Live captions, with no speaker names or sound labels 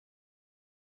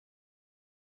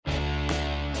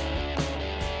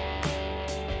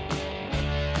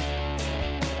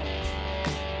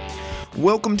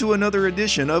Welcome to another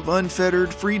edition of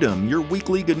Unfettered Freedom, your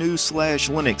weekly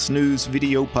GNU/Linux news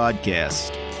video podcast.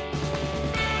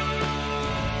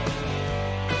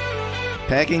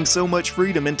 Packing so much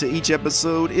freedom into each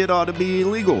episode, it ought to be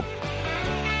illegal.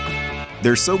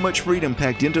 There's so much freedom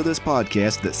packed into this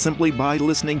podcast that simply by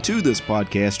listening to this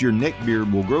podcast, your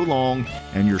neckbeard will grow long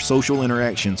and your social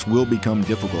interactions will become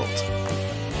difficult.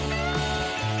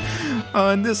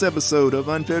 On this episode of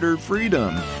Unfettered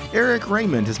Freedom,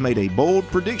 Raymond has made a bold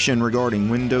prediction regarding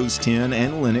Windows 10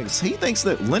 and Linux. He thinks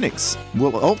that Linux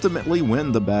will ultimately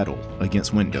win the battle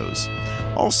against Windows.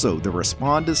 Also, the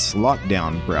Respondus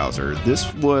lockdown browser.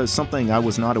 This was something I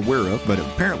was not aware of, but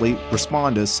apparently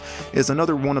Respondus is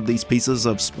another one of these pieces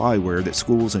of spyware that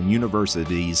schools and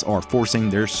universities are forcing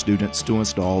their students to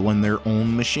install on their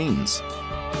own machines.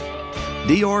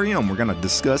 DRM, we're going to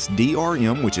discuss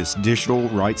DRM, which is Digital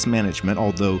Rights Management,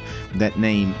 although that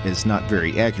name is not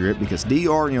very accurate because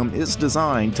DRM is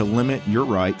designed to limit your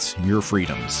rights, your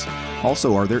freedoms.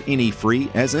 Also, are there any free,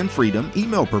 as in freedom,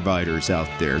 email providers out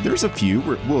there? There's a few,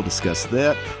 we'll discuss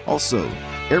that. Also,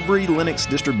 every Linux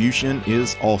distribution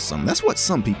is awesome. That's what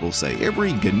some people say.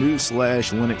 Every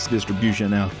GNU/Linux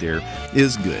distribution out there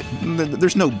is good.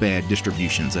 There's no bad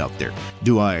distributions out there.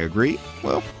 Do I agree?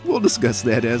 Well, we'll discuss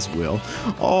that as well.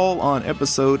 All on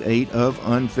episode 8 of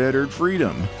Unfettered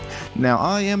Freedom. Now,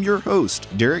 I am your host,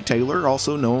 Derek Taylor,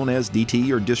 also known as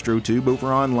DT or DistroTube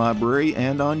over on Library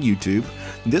and on YouTube.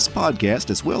 This podcast,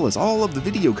 as well as all of the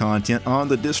video content on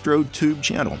the DistroTube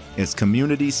channel, is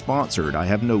community sponsored. I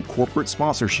have no corporate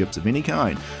sponsorships of any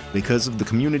kind. Because of the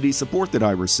community support that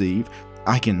I receive,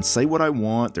 I can say what I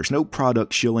want. There's no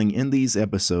product shilling in these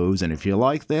episodes, and if you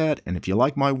like that, and if you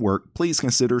like my work, please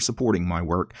consider supporting my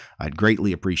work. I'd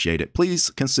greatly appreciate it.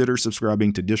 Please consider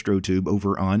subscribing to DistroTube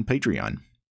over on Patreon.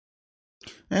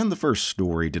 And the first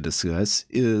story to discuss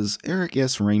is Eric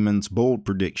S. Raymond's bold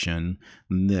prediction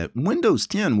that Windows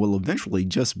 10 will eventually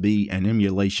just be an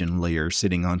emulation layer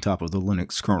sitting on top of the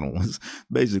Linux kernel, is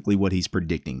basically what he's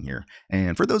predicting here.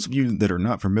 And for those of you that are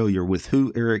not familiar with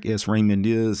who Eric S. Raymond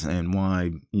is and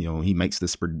why, he makes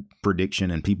this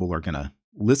prediction and people are going to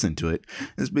listen to it,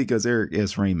 is because Eric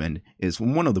S. Raymond is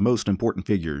one of the most important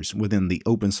figures within the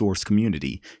open source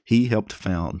community. He helped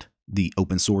found the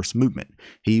open source movement.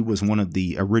 He was one of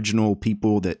the original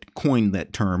people that coined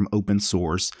that term open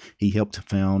source. He helped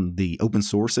found the Open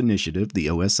Source Initiative, the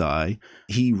OSI.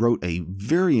 He wrote a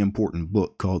very important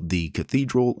book called The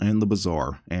Cathedral and the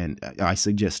Bazaar. And I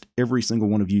suggest every single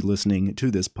one of you listening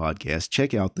to this podcast,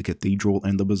 check out The Cathedral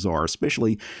and the Bazaar,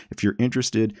 especially if you're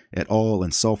interested at all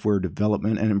in software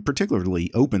development and particularly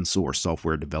open source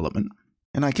software development.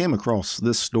 And I came across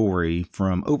this story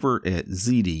from over at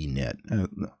ZDNet,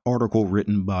 an article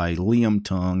written by Liam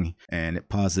Tung, and it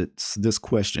posits this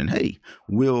question. Hey,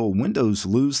 will Windows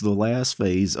lose the last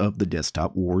phase of the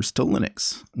desktop wars to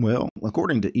Linux? Well,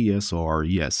 according to ESR,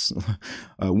 yes.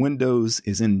 Windows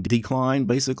is in decline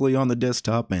basically on the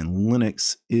desktop, and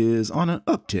Linux is on an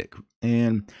uptick.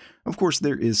 And of course,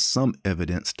 there is some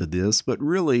evidence to this, but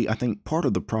really, I think part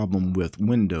of the problem with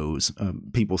Windows,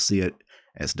 people see it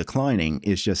as declining,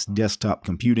 is just desktop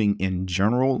computing in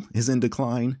general is in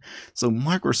decline. So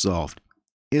Microsoft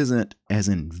isn't as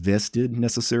invested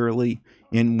necessarily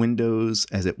in Windows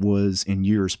as it was in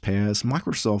years past.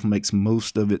 Microsoft makes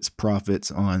most of its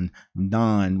profits on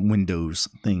non-Windows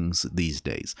things these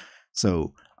days.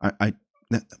 So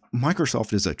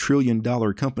Microsoft is a $1 trillion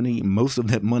company. Most of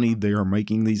that money they are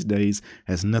making these days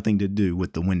has nothing to do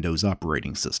with the Windows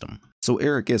operating system. So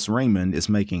Eric S. Raymond is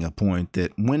making a point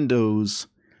that Windows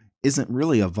isn't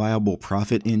really a viable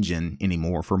profit engine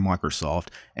anymore for Microsoft.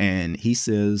 And he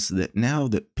says that now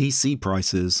that PC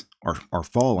prices are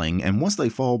falling, and once they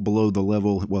fall below the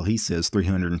level, well, he says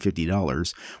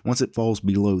 $350, once it falls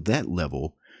below that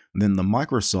level, then the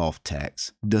Microsoft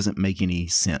tax doesn't make any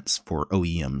sense for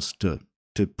OEMs to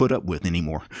put up with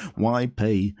anymore. Why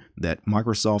pay that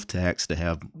Microsoft tax to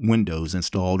have Windows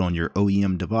installed on your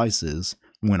OEM devices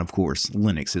when, of course,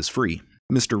 Linux is free?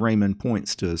 Mr. Raymond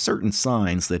points to certain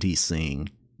signs that he's seeing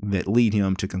that lead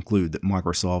him to conclude that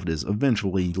Microsoft is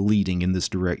eventually leading in this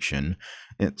direction,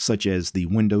 such as the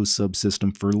Windows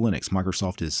subsystem for Linux.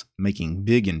 Microsoft is making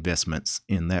big investments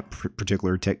in that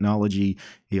particular technology.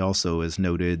 He also has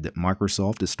noted that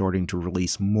Microsoft is starting to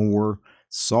release more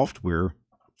software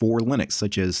for Linux,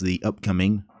 such as the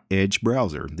upcoming Edge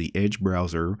browser. The Edge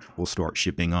browser will start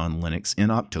shipping on Linux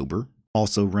in October.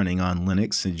 Also running on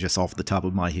Linux, and just off the top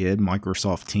of my head,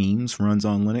 Microsoft Teams runs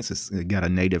on Linux. It's got a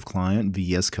native client.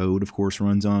 VS Code, of course,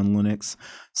 runs on Linux.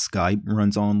 Skype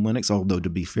runs on Linux, although to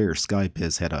be fair, Skype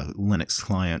has had a Linux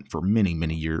client for many,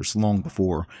 many years, long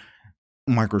before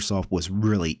Microsoft was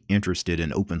really interested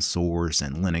in open source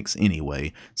and Linux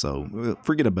anyway, so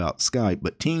forget about Skype,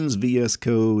 but Teams, VS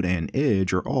Code, and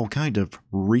Edge are all kind of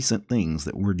recent things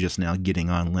that we're just now getting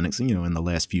on Linux, in the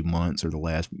last few months or the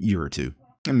last year or two.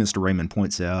 And Mr. Raymond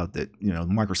points out that,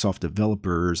 Microsoft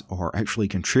developers are actually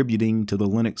contributing to the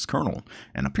Linux kernel.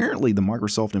 And apparently the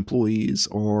Microsoft employees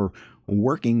are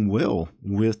working well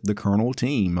with the kernel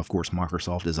team. Of course,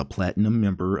 Microsoft is a platinum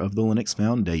member of the Linux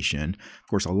Foundation. Of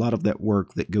course, a lot of that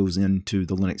work that goes into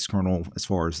the Linux kernel as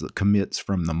far as the commits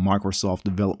from the Microsoft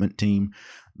development team,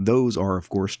 those are, of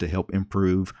course, to help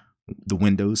improve the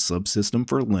Windows subsystem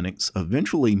for Linux.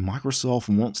 Eventually, Microsoft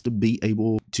wants to be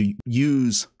able to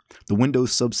use the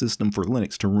Windows subsystem for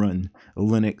Linux to run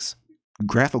Linux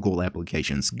graphical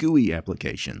applications, GUI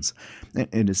applications.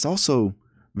 And it's also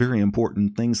very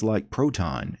important things like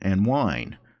Proton and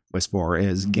Wine as far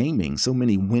as gaming. So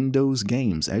many Windows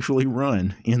games actually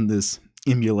run in this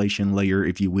emulation layer,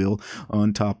 if you will,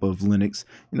 on top of Linux,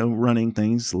 running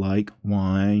things like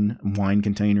Wine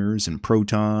containers and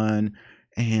Proton.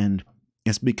 And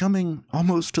it's becoming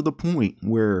almost to the point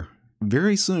where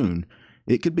very soon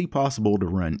it could be possible to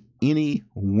run any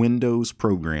Windows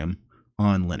program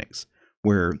on Linux,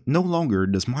 where no longer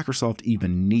does Microsoft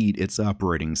even need its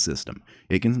operating system.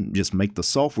 It can just make the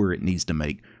software it needs to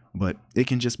make, but it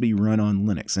can just be run on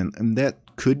Linux. And that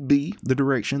could be the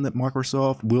direction that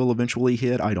Microsoft will eventually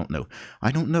head. I don't know.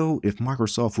 I don't know if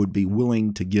Microsoft would be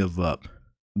willing to give up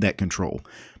that control,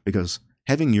 because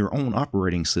having your own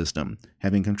operating system,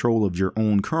 having control of your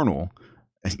own kernel,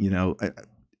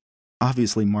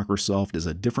 obviously, Microsoft is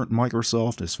a different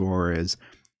Microsoft as far as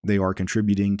they are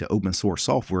contributing to open source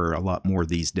software a lot more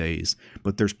these days.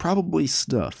 But there's probably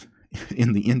stuff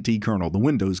in the NT kernel, the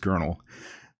Windows kernel,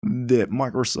 that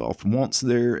Microsoft wants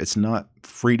there. It's not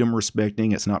freedom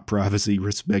respecting, it's not privacy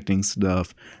respecting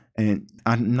stuff. And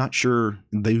I'm not sure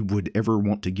they would ever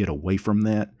want to get away from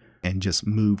that and just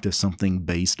move to something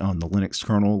based on the Linux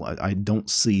kernel. I don't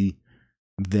see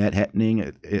that happening,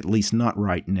 at least not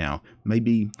right now.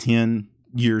 Maybe 10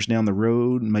 years down the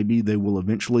road, maybe they will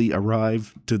eventually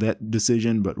arrive to that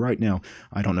decision, but right now,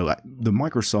 I don't know. The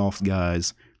Microsoft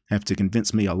guys have to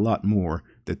convince me a lot more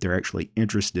that they're actually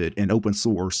interested in open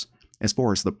source as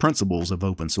far as the principles of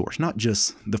open source, not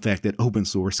just the fact that open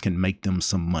source can make them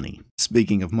some money.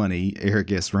 Speaking of money,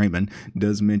 Eric S. Raymond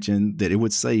does mention that it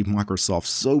would save Microsoft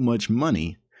so much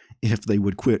money if they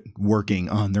would quit working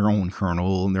on their own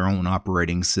kernel and their own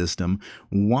operating system.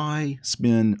 Why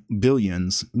spend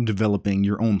billions developing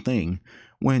your own thing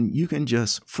when you can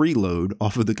just freeload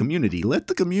off of the community? Let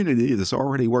the community that's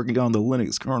already working on the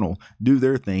Linux kernel do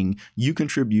their thing. You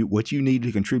contribute what you need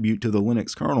to contribute to the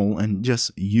Linux kernel and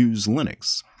just use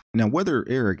Linux. Now, whether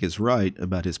Eric is right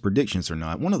about his predictions or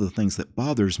not, one of the things that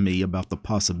bothers me about the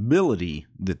possibility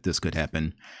that this could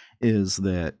happen is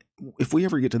that if we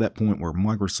ever get to that point where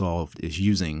Microsoft is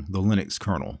using the Linux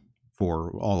kernel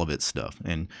for all of its stuff,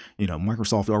 and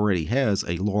Microsoft already has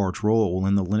a large role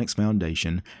in the Linux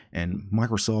Foundation, and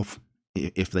Microsoft,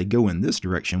 if they go in this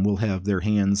direction, will have their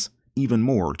hands even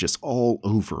more just all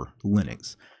over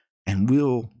Linux, and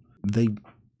will they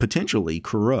potentially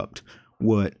corrupt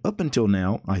what up until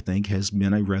now I think has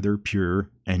been a rather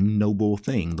pure and noble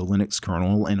thing, the Linux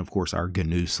kernel, and of course our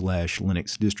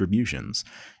GNU/Linux distributions.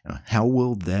 How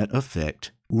will that affect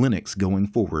Linux going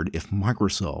forward if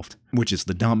Microsoft, which is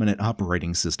the dominant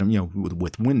operating system,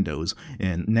 with Windows,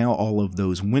 and now all of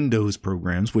those Windows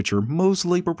programs, which are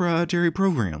mostly proprietary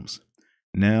programs,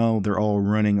 now they're all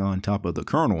running on top of the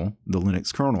kernel, the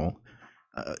Linux kernel.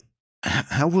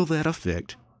 How will that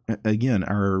affect, again,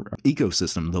 our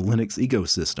ecosystem, the Linux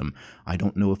ecosystem? I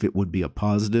don't know if it would be a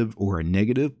positive or a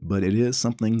negative, but it is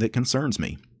something that concerns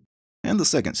me. And the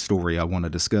second story I want to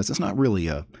discuss, it's not really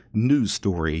a news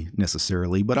story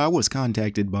necessarily, but I was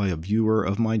contacted by a viewer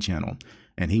of my channel,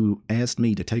 and he asked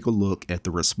me to take a look at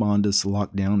the Respondus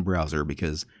lockdown browser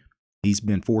because he's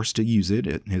been forced to use it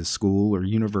at his school or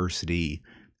university.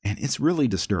 And it's really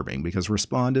disturbing because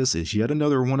Respondus is yet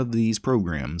another one of these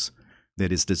programs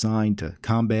that is designed to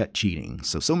combat cheating.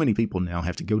 So many people now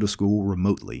have to go to school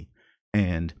remotely,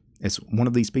 and it's one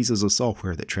of these pieces of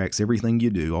software that tracks everything you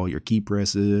do, all your key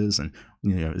presses, and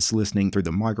it's listening through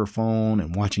the microphone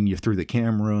and watching you through the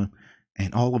camera,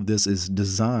 and all of this is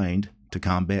designed to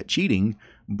combat cheating.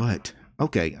 But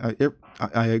okay,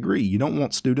 I agree, you don't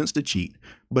want students to cheat,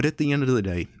 but at the end of the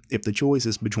day, if the choice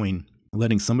is between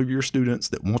letting some of your students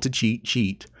that want to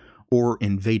cheat, or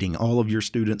invading all of your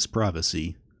students'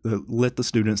 privacy, let the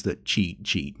students that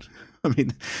cheat. I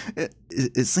mean,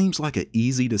 it seems like an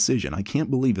easy decision. I can't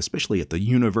believe, especially at the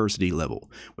university level,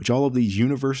 which all of these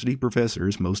university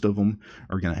professors, most of them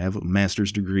are going to have a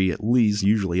master's degree, at least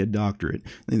usually a doctorate.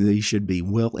 They should be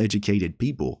well-educated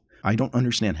people. I don't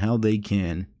understand how they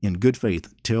can, in good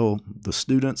faith, tell the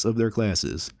students of their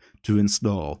classes to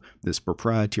install this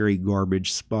proprietary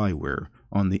garbage spyware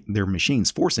on their machines,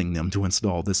 forcing them to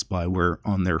install this spyware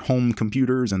on their home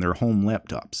computers and their home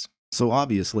laptops. So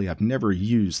obviously, I've never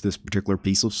used this particular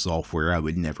piece of software. I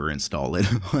would never install it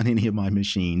on any of my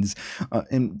machines.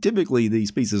 And typically, these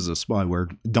pieces of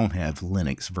spyware don't have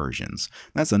Linux versions.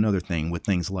 That's another thing with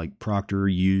things like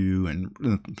ProctorU and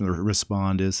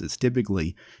Respondus. It's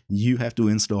typically you have to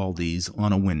install these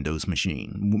on a Windows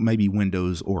machine, maybe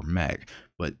Windows or Mac.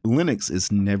 But Linux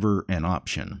is never an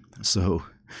option. So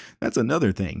that's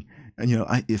another thing. You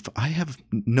know, if I have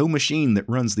no machine that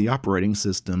runs the operating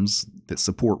systems that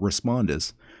support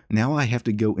Respondus, now I have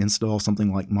to go install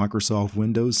something like Microsoft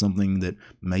Windows, something that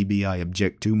maybe I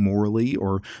object to morally,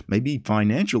 or maybe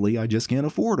financially I just can't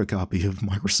afford a copy of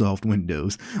Microsoft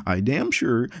Windows. I damn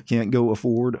sure can't go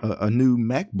afford a new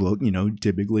MacBook, you know,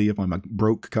 typically if I'm a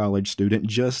broke college student,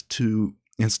 just to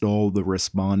install the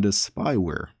Respondus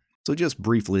spyware. So just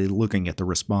briefly looking at the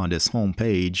Respondus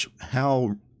homepage,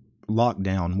 how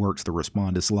Lockdown works, the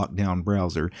Respondus Lockdown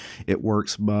browser. It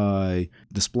works by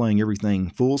displaying everything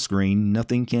full screen.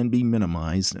 Nothing can be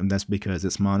minimized, and that's because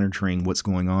it's monitoring what's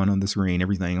going on the screen.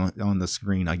 Everything on the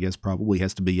screen, I guess, probably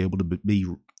has to be able to be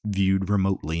viewed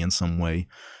remotely in some way.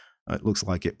 It looks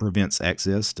like it prevents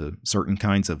access to certain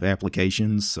kinds of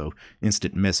applications, so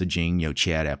instant messaging, you know,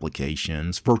 chat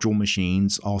applications, virtual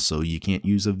machines. Also, you can't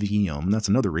use a VM. That's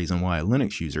another reason why a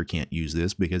Linux user can't use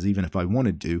this, because even if I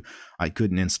wanted to, I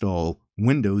couldn't install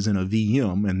Windows in a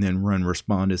VM and then run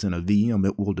Respondus in a VM.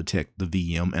 It will detect the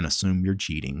VM and assume you're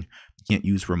cheating. You can't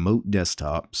use remote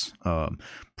desktops.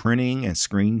 Printing and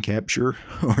screen capture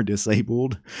are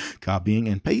disabled. Copying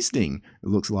and pasting, it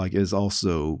looks like, is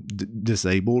also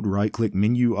disabled. Right-click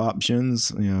menu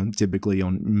options, you know, typically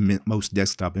on most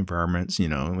desktop environments, you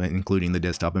know, including the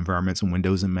desktop environments in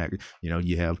Windows and Mac, you know,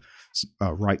 you have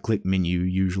a right-click menu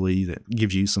usually that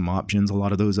gives you some options. A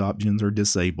lot of those options are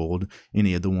disabled.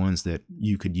 Any of the ones that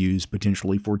you could use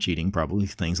potentially for cheating, probably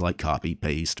things like copy,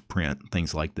 paste, print,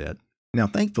 things like that. Now,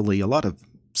 thankfully, a lot of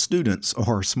students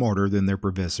are smarter than their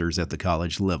professors at the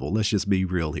college level. Let's just be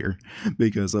real here,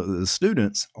 because the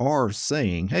students are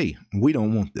saying, hey, we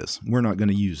don't want this. We're not going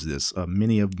to use this.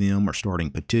 Many of them are starting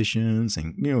petitions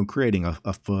and, you know, creating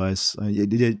a fuss. It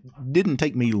didn't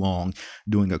take me long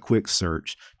doing a quick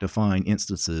search to find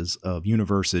instances of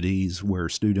universities where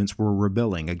students were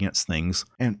rebelling against things.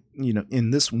 And, you know,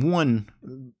 in this one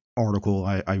article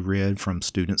I read from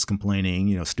students complaining,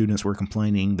 you know, students were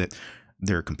complaining that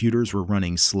their computers were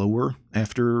running slower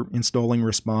after installing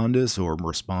Respondus, or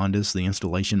Respondus, the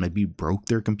installation maybe broke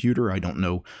their computer. I don't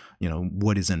know, you know,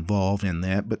 what is involved in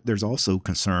that, but there's also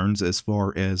concerns as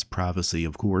far as privacy,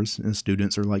 of course. And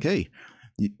students are like, hey,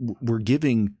 we're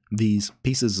giving these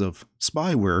pieces of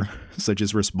spyware, such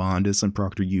as Respondus and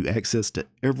ProctorU, access to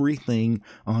everything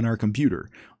on our computer.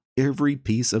 Every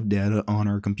piece of data on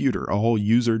our computer, all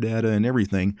user data and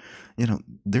everything. You know,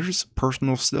 there's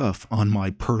personal stuff on my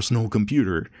personal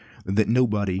computer that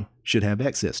nobody should have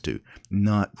access to.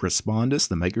 Not Respondus,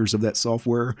 the makers of that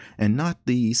software, and not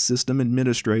the system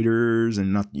administrators,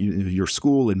 and not your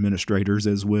school administrators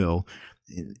as well.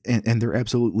 And they're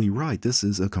absolutely right. This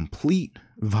is a complete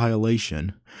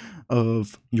violation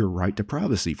of your right to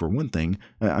privacy, for one thing.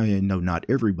 I know not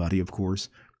everybody, of course,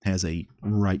 has a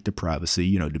right to privacy,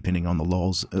 you know, depending on the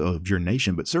laws of your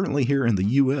nation, but certainly here in the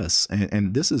U.S.,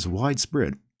 and this is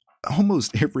widespread.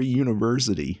 Almost every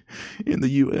university in the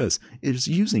U.S. is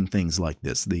using things like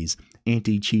this, these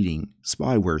anti-cheating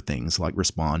spyware things like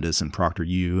Respondus and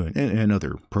ProctorU and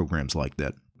other programs like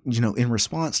that. You know, in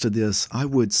response to this, I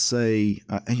would say,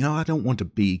 you know, I don't want to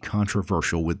be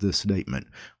controversial with this statement,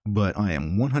 but I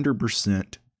am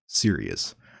 100%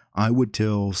 serious. I would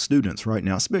tell students right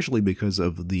now, especially because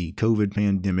of the COVID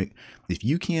pandemic, if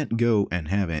you can't go and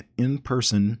have an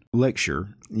in-person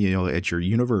lecture, you know, at your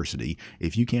university,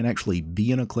 if you can't actually be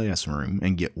in a classroom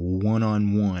and get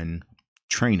one-on-one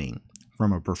training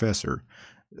from a professor,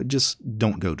 just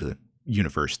don't go to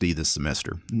university this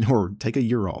semester, or take a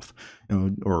year off,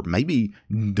 or maybe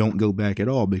don't go back at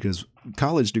all, because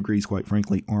college degrees, quite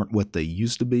frankly, aren't what they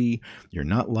used to be. You're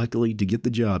not likely to get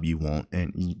the job you want,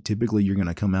 and typically you're going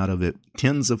to come out of it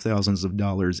tens of thousands of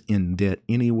dollars in debt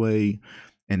anyway.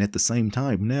 And at the same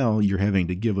time, now you're having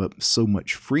to give up so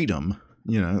much freedom.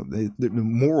 You know,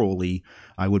 morally,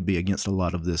 I would be against a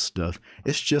lot of this stuff.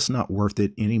 It's just not worth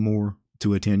it anymore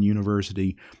to attend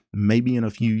university. Maybe in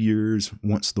a few years,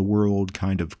 once the world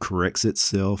kind of corrects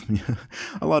itself.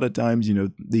 A lot of times,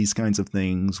 these kinds of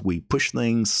things, we push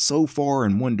things so far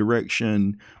in one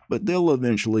direction, but they'll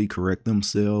eventually correct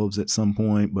themselves at some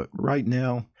point. But right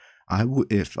now,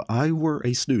 if I were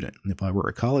a student, if I were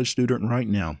a college student right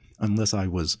now, unless I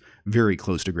was very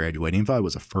close to graduating, if I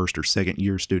was a first or second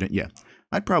year student, yeah,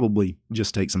 I'd probably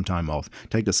just take some time off,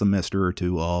 take a semester or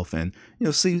two off, and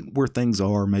see where things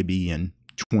are maybe in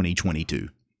 2022.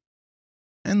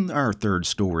 And our third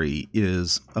story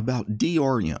is about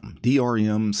DRM.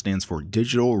 DRM stands for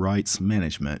Digital Rights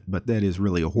Management, but that is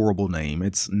really a horrible name.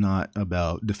 It's not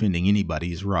about defending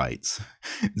anybody's rights.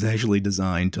 It's actually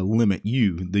designed to limit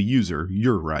you, the user,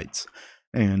 your rights.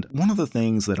 And one of the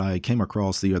things that I came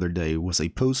across the other day was a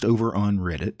post over on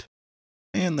Reddit.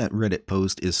 And that Reddit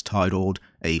post is titled,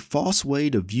 "A False Way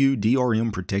to View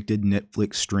DRM Protected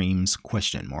Netflix Streams?"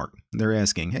 They're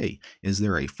asking, hey, is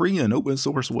there a free and open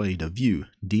source way to view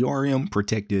DRM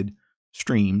protected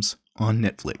streams on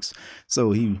Netflix?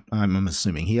 So I'm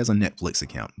assuming he has a Netflix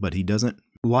account, but he doesn't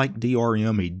like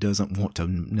DRM. He doesn't want to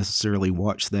necessarily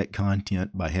watch that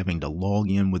content by having to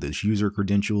log in with his user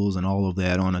credentials and all of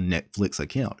that on a Netflix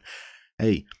account.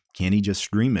 Hey, can he just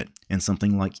stream it in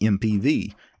something like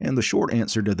MPV? And the short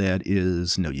answer to that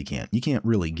is no, you can't. You can't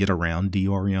really get around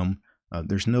DRM.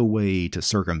 There's no way to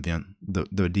circumvent the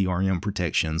DRM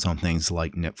protections on things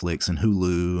like Netflix and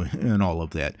Hulu and all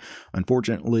of that.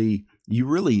 Unfortunately, you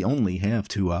really only have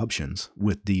two options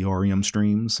with DRM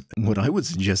streams. What I would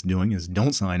suggest doing is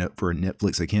don't sign up for a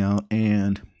Netflix account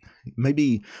and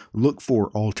maybe look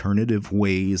for alternative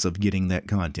ways of getting that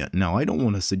content. Now, I don't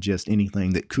want to suggest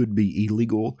anything that could be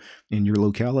illegal in your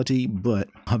locality, but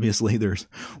obviously there's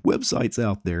websites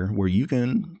out there where you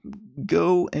can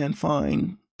go and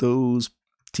find those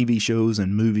TV shows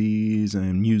and movies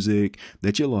and music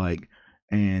that you like,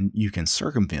 and you can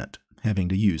circumvent having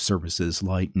to use services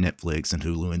like Netflix and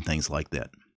Hulu and things like that.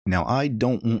 Now, I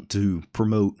don't want to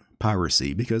promote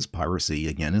piracy because piracy,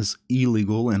 again, is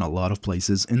illegal in a lot of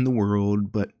places in the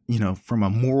world. But, from a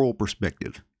moral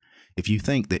perspective, if you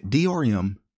think that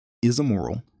DRM is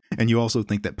immoral and you also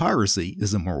think that piracy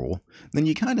is immoral, then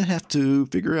you kind of have to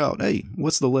figure out, hey,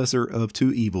 what's the lesser of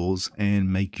two evils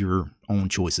and make your own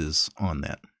choices on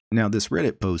that. Now, this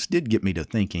Reddit post did get me to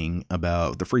thinking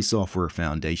about the Free Software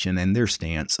Foundation and their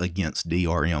stance against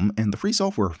DRM. And the Free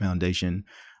Software Foundation,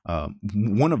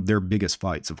 one of their biggest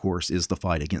fights, of course, is the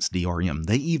fight against DRM.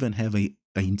 They even have a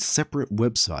separate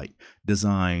website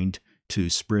designed to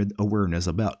spread awareness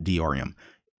about DRM.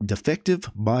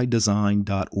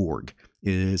 Defectivebydesign.org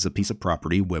is a piece of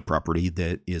web property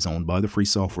that is owned by the Free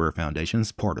Software Foundation.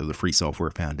 It's part of the Free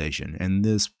Software Foundation. And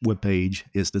this webpage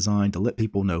is designed to let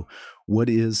people know what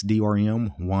is DRM,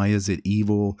 why is it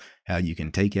evil, how you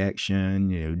can take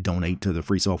action, donate to the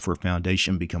Free Software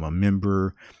Foundation, become a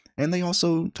member. And they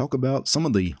also talk about some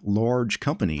of the large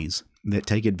companies that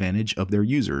take advantage of their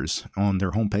users. On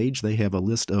their homepage, they have a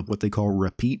list of what they call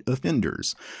repeat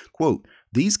offenders. Quote,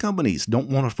 "These companies don't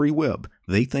want a free web.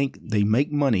 They think they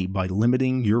make money by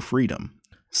limiting your freedom."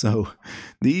 So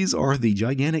these are the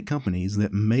gigantic companies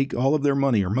that make all of their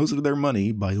money or most of their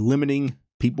money by limiting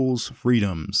people's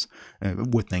freedoms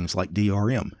with things like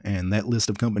DRM. And that list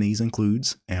of companies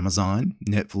includes Amazon,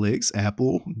 Netflix,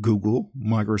 Apple, Google,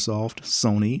 Microsoft,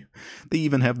 Sony. They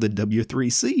even have the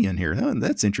W3C in here.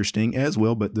 That's interesting as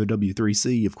well, but the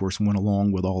W3C, of course, went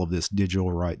along with all of this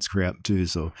digital rights crap too,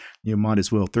 so you might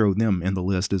as well throw them in the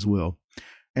list as well.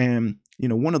 And,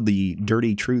 one of the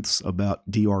dirty truths about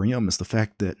DRM is the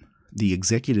fact that the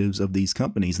executives of these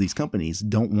companies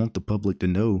don't want the public to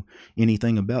know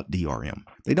anything about DRM.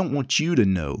 They don't want you to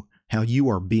know how you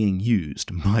are being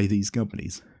used by these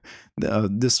companies.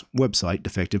 This website,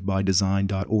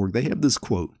 defectivebydesign.org, they have this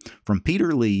quote from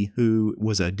Peter Lee, who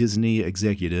was a Disney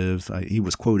executive. He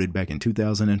was quoted back in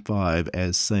 2005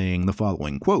 as saying the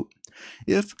following, quote,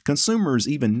 "If consumers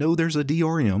even know there's a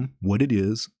DRM, what it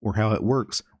is, or how it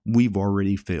works, we've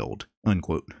already failed,"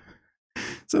 unquote.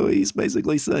 So he's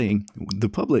basically saying the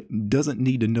public doesn't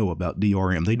need to know about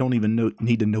DRM. They don't even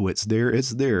need to know it's there.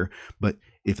 It's there. But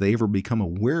if they ever become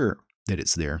aware that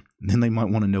it's there, then they might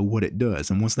want to know what it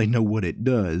does. And once they know what it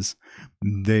does,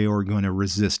 they are going to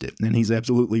resist it. And he's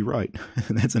absolutely right.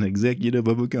 That's an executive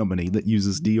of a company that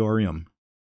uses DRM.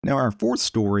 Now, our fourth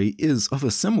story is of a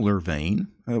similar vein.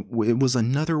 It was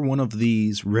another one of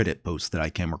these Reddit posts that I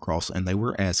came across, and they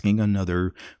were asking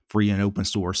another free and open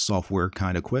source software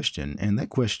kind of question. And that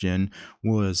question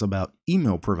was about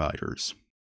email providers.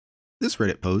 This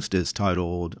Reddit post is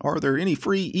titled, "Are there any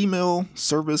free email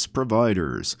service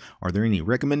providers? Are there any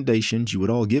recommendations you would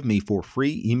all give me for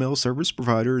free email service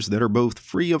providers that are both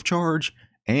free of charge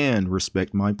and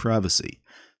respect my privacy?"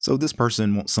 So this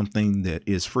person wants something that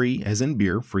is free, as in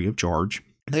beer, free of charge.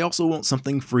 They also want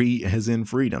something free, as in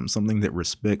freedom, something that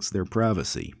respects their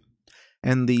privacy.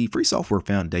 And the Free Software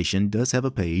Foundation does have a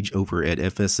page over at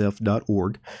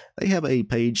fsf.org. They have a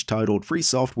page titled Free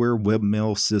Software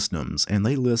Webmail Systems, and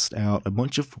they list out a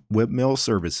bunch of webmail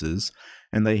services,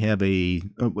 and they have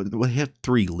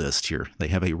three lists here. They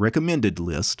have a recommended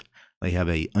list, they have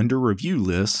a under review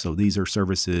list, so these are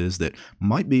services that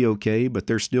might be okay, but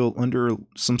they're still under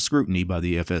some scrutiny by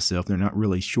the FSF. They're not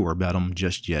really sure about them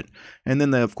just yet. And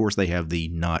then, of course, they have the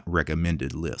not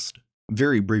recommended list.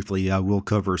 Very briefly, I will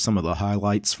cover some of the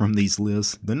highlights from these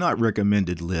lists. The not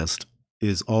recommended list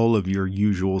is all of your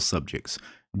usual subjects.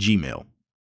 Gmail.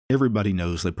 Everybody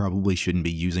knows they probably shouldn't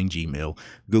be using Gmail.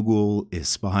 Google is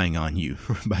spying on you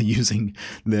by using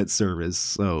that service,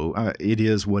 so it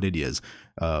is what it is.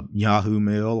 Yahoo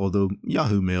Mail, although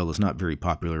Yahoo Mail is not very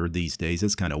popular these days.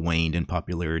 It's kind of waned in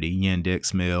popularity.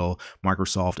 Yandex Mail,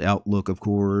 Microsoft Outlook, of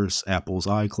course, Apple's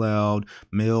iCloud,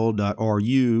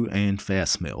 Mail.ru, and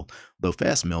Fastmail. Though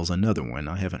Fastmail is another one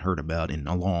I haven't heard about in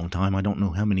a long time. I don't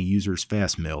know how many users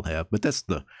Fastmail have, but that's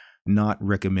the not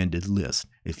recommended list.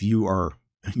 If you are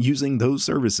using those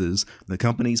services, the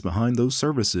companies behind those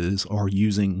services are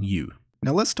using you.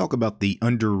 Now let's talk about the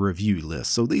under review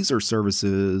list. So these are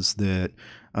services that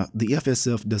the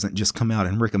FSF doesn't just come out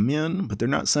and recommend, but they're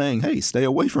not saying, hey, stay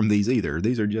away from these either.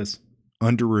 These are just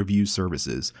under review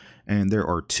services. And there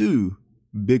are two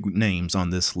big names on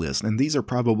this list. And these are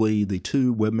probably the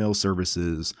two webmail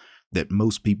services that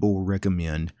most people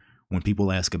recommend when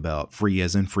people ask about free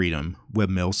as in freedom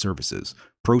webmail services: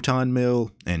 Proton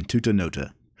Mail and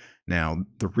Tutanota. Now,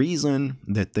 the reason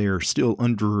that they're still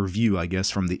under review, I guess,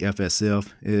 from the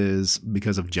FSF is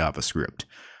because of JavaScript.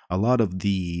 A lot of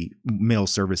the mail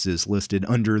services listed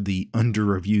under the under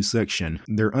review section,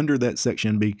 they're under that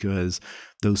section because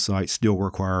those sites still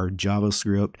require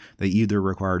JavaScript. They either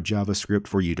require JavaScript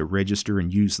for you to register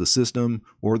and use the system,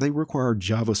 or they require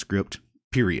JavaScript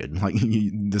period. Like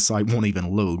the site won't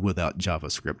even load without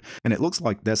JavaScript. And it looks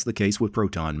like that's the case with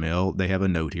Proton Mail. They have a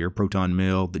note here. Proton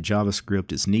Mail, the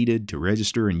JavaScript is needed to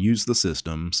register and use the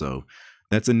system. So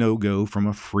that's a no-go from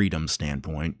a freedom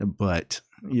standpoint. But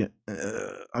yeah,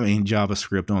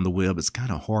 JavaScript on the web is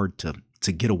kind of hard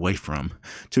to get away from.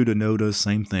 Tutanota,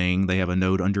 same thing. They have a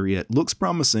note under it. Looks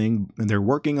promising, and they're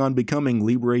working on becoming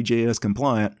Libre.js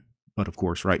compliant. But of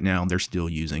course, right now, they're still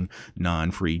using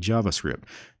non-free JavaScript.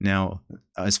 Now,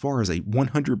 as far as a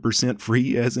 100%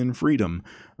 free as in freedom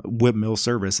webmail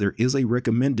service, there is a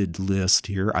recommended list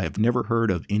here. I have never heard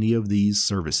of any of these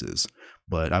services,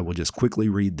 but I will just quickly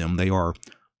read them. They are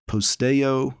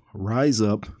Posteo,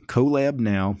 RiseUp, Collab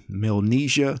Now,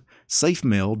 Mailnesia,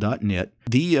 SafeMail.net,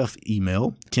 VF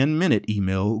Email, 10-Minute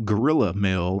Email, Gorilla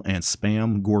Mail, and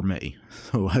Spam Gourmet.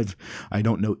 So I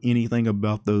don't know anything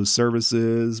about those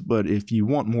services, but if you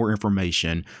want more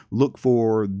information, look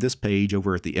for this page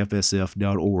over at the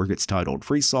fsf.org. It's titled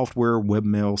Free Software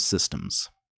Webmail Systems.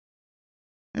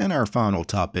 And our final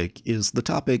topic is the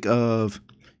topic of,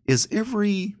 is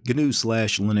every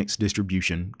GNU/Linux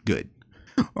distribution good?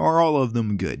 Are all of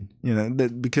them good?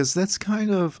 Because that's kind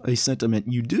of a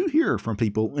sentiment you do hear from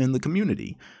people in the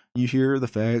community. You hear the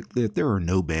fact that there are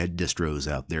no bad distros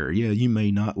out there. Yeah, you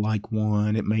may not like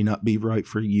one, it may not be right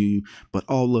for you, but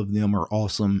all of them are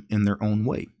awesome in their own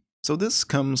way. So this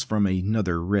comes from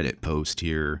another Reddit post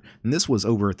here, and this was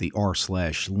over at the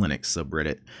r/Linux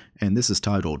subreddit, and this is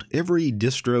titled, Every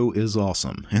Distro is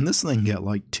Awesome, and this thing got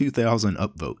like 2,000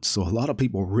 upvotes, so a lot of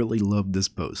people really loved this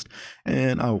post,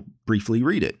 and I'll briefly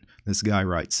read it. This guy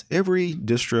writes, Every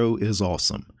distro is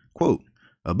awesome. Quote,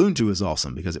 Ubuntu is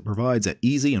awesome because it provides an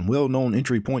easy and well-known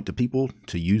entry point to people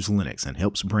to use Linux and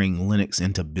helps bring Linux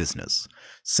into business.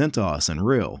 CentOS and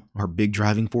RHEL are big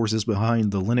driving forces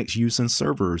behind the Linux use in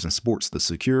servers and supports the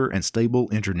secure and stable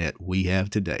internet we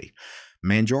have today.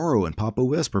 Manjaro and Pop!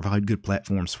 OS provide good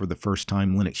platforms for the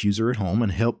first-time Linux user at home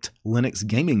and helped Linux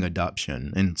gaming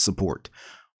adoption and support.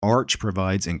 Arch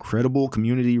provides incredible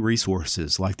community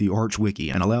resources like the Arch Wiki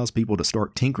and allows people to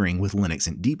start tinkering with Linux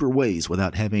in deeper ways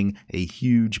without having a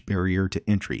huge barrier to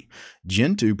entry.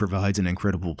 Gentoo provides an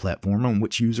incredible platform on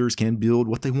which users can build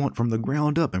what they want from the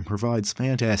ground up and provides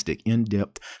fantastic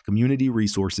in-depth community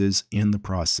resources in the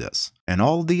process. And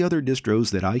all the other distros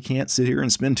that I can't sit here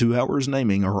and spend 2 hours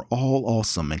naming are all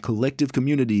awesome and collective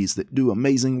communities that do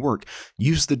amazing work.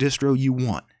 Use the distro you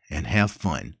want and have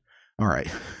fun. All right.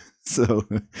 So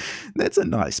that's a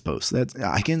nice post.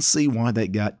 I can see why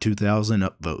that got 2,000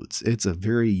 upvotes. It's a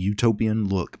very utopian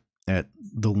look at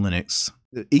the Linux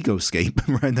ecoscape,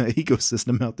 right? The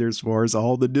ecosystem out there as far as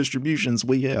all the distributions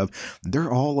we have.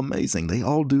 They're all amazing. They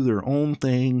all do their own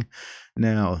thing.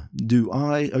 Now, do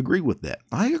I agree with that?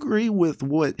 I agree with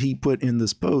what he put in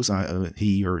this post.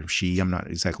 He or she, I'm not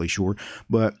exactly sure,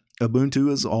 but Ubuntu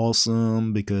is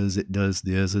awesome because it does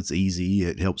this. It's easy.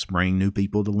 It helps bring new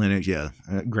people to Linux. Yeah,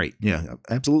 great. Yeah,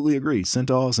 absolutely agree.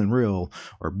 CentOS and Rail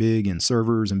are big in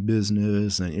servers and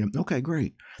business. And okay,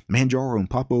 great. Manjaro and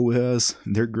Pop! OS,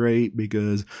 they're great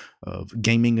because of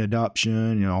gaming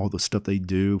adoption, all the stuff they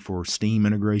do for Steam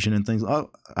integration and things.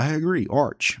 Oh, I agree.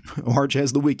 Arch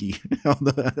has the wiki.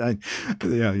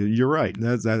 Yeah, you're right.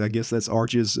 I guess that's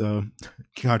Arch's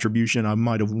contribution. I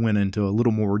might have went into a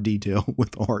little more detail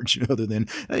with Arch other than,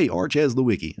 hey, Arch has the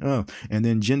wiki. Oh, and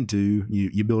then Gentoo,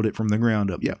 you build it from the ground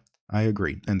up. Yeah, I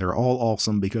agree. And they're all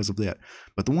awesome because of that.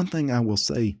 But the one thing I will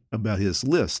say about his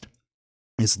list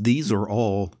is these are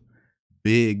all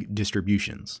big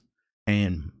distributions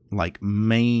and like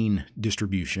main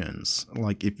distributions.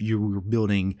 Like if you were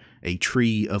building a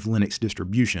tree of Linux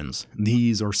distributions,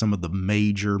 these are some of the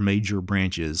major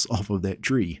branches off of that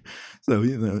tree. So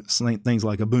things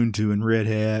like Ubuntu and Red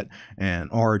Hat and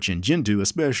Arch and Gentoo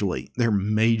especially, they're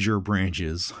major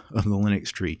branches of the Linux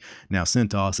tree. Now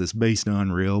CentOS is based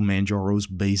on Rail, Manjaro's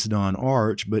based on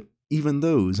Arch, but even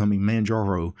those,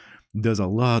 Manjaro does a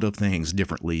lot of things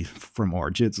differently from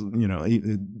Arch. It's,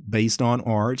 based on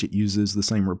Arch, it uses the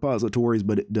same repositories,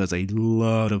 but it does a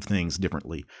lot of things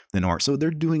differently than Arch. So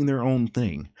they're doing their own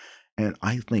thing. And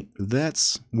I think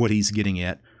that's what he's getting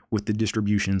at with the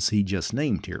distributions he just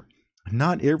named here.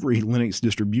 Not every Linux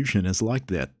distribution is like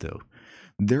that, though.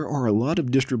 There are a lot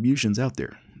of distributions out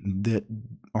there that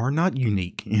are not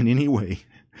unique in any way.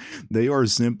 They are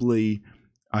simply,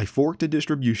 I forked a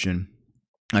distribution,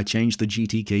 I changed the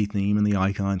GTK theme and the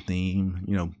icon theme,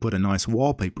 put a nice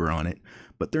wallpaper on it,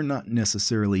 but they're not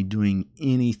necessarily doing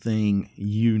anything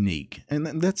unique. And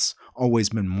that's always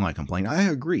been my complaint. I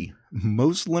agree.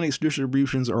 Most Linux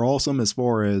distributions are awesome as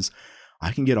far as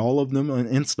I can get all of them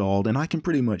installed and I can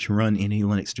pretty much run any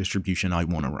Linux distribution I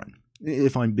want to run.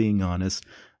 If I'm being honest,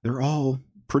 they're all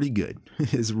pretty good.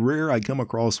 It's rare I come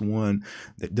across one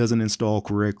that doesn't install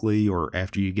correctly, or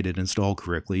after you get it installed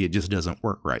correctly, it just doesn't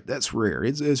work right. That's rare.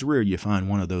 It's rare you find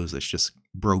one of those that's just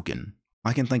broken.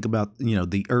 I can think about,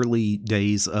 the early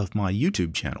days of my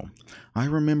YouTube channel. I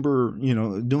remember,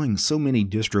 doing so many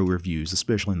distro reviews,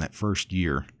 especially in that first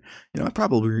year. I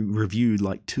probably reviewed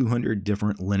like 200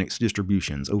 different Linux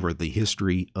distributions over the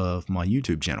history of my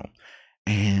YouTube channel.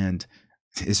 And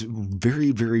it's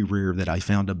very, very rare that I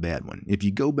found a bad one. If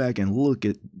you go back and look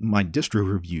at my distro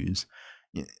reviews,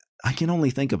 I can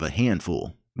only think of a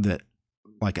handful that,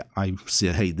 like, I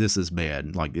said, hey, this is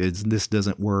bad. Like, this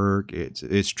doesn't work.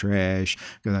 It's trash.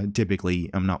 Because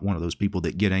I'm not one of those people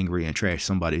that get angry and trash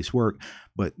somebody's work.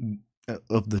 But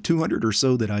of the 200 or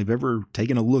so that I've ever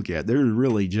taken a look at, there's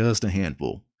really just a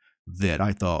handful that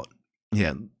I thought,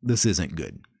 yeah, this isn't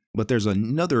good. But there's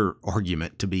another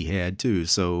argument to be had too.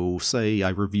 So say I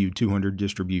reviewed 200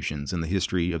 distributions in the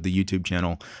history of the YouTube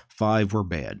channel, 5 were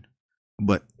bad.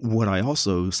 But what I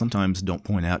also sometimes don't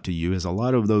point out to you is a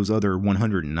lot of those other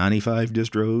 195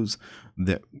 distros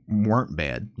that weren't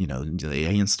bad, they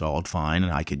installed fine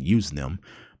and I could use them.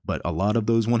 But a lot of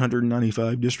those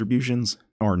 195 distributions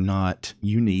are not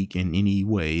unique in any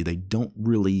way. They don't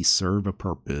really serve a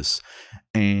purpose.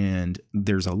 And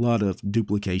there's a lot of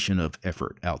duplication of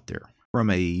effort out there. From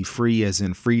a free as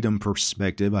in freedom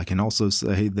perspective, I can also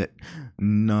say that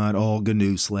not all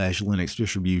GNU/Linux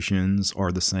distributions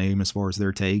are the same as far as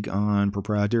their take on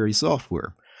proprietary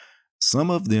software.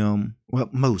 Some of them, well,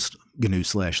 most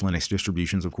GNU/Linux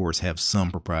distributions, of course, have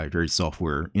some proprietary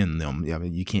software in them.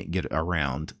 You can't get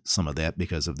around some of that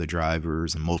because of the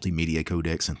drivers and multimedia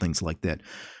codecs and things like that.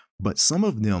 But some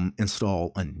of them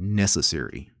install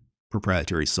unnecessary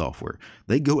proprietary software.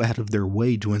 They go out of their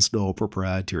way to install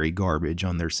proprietary garbage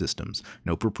on their systems.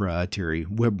 No proprietary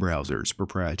web browsers,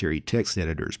 proprietary text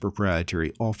editors,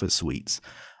 proprietary office suites.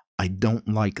 I don't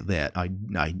like that. I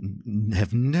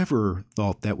have never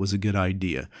thought that was a good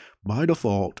idea. By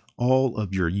default, all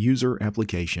of your user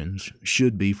applications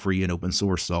should be free and open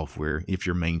source software if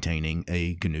you're maintaining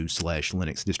a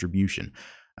GNU/Linux distribution.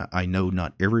 I know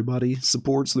not everybody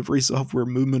supports the free software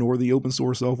movement or the open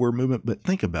source software movement, but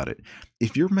think about it.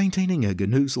 If you're maintaining a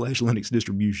GNU/Linux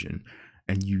distribution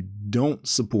and you don't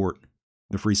support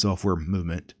the free software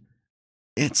movement,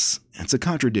 it's a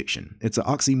contradiction. It's an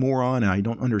oxymoron, and I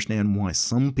don't understand why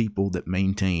some people that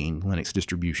maintain Linux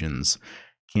distributions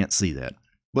can't see that.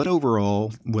 But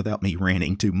overall, without me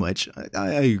ranting too much, I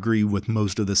agree with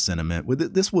most of the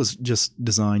sentiment. This was just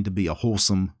designed to be a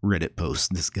wholesome Reddit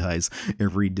post. This guy's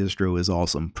 "Every Distro is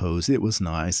Awesome" post. It was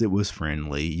nice. It was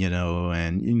friendly, you know,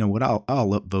 and you know what? I'll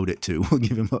upvote it too. We'll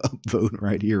give him an upvote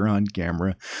right here on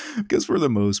camera. Because for the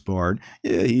most part,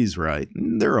 yeah, he's right.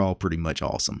 They're all pretty much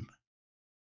awesome.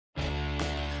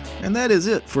 And that is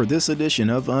it for this edition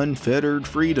of Unfettered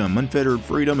Freedom. Unfettered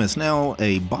Freedom is now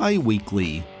a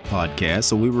bi-weekly podcast,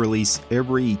 so we release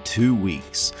every 2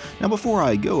 weeks. Now, before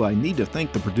I go, I need to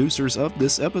thank the producers of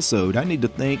this episode. I need to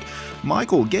thank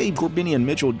Michael, Gabe, Corbinian,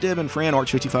 Mitchell, Devin, Fran,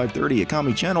 Arch5530,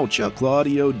 Akami Channel, Chuck,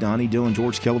 Claudio, Donnie, Dylan,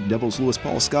 George, Caleb, Devils, Lewis,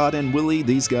 Paul, Scott, and Willie.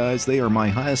 These guys, they are my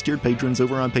highest tiered patrons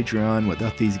over on Patreon.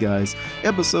 Without these guys,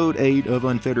 episode 8 of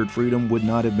Unfettered Freedom would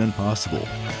not have been possible.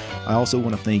 I also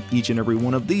want to thank each and every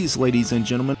one of these ladies and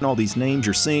gentlemen. All these names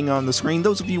you're seeing on the screen.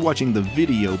 Those of you watching the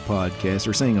video podcast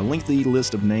are seeing a lengthy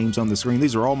list of names on the screen.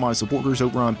 These are all my supporters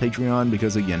over on Patreon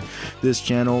because, again, this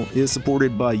channel is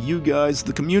supported by you guys,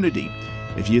 the community.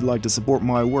 If you'd like to support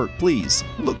my work, please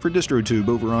look for DistroTube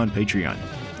over on Patreon.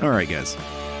 Alright guys,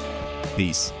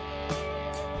 peace.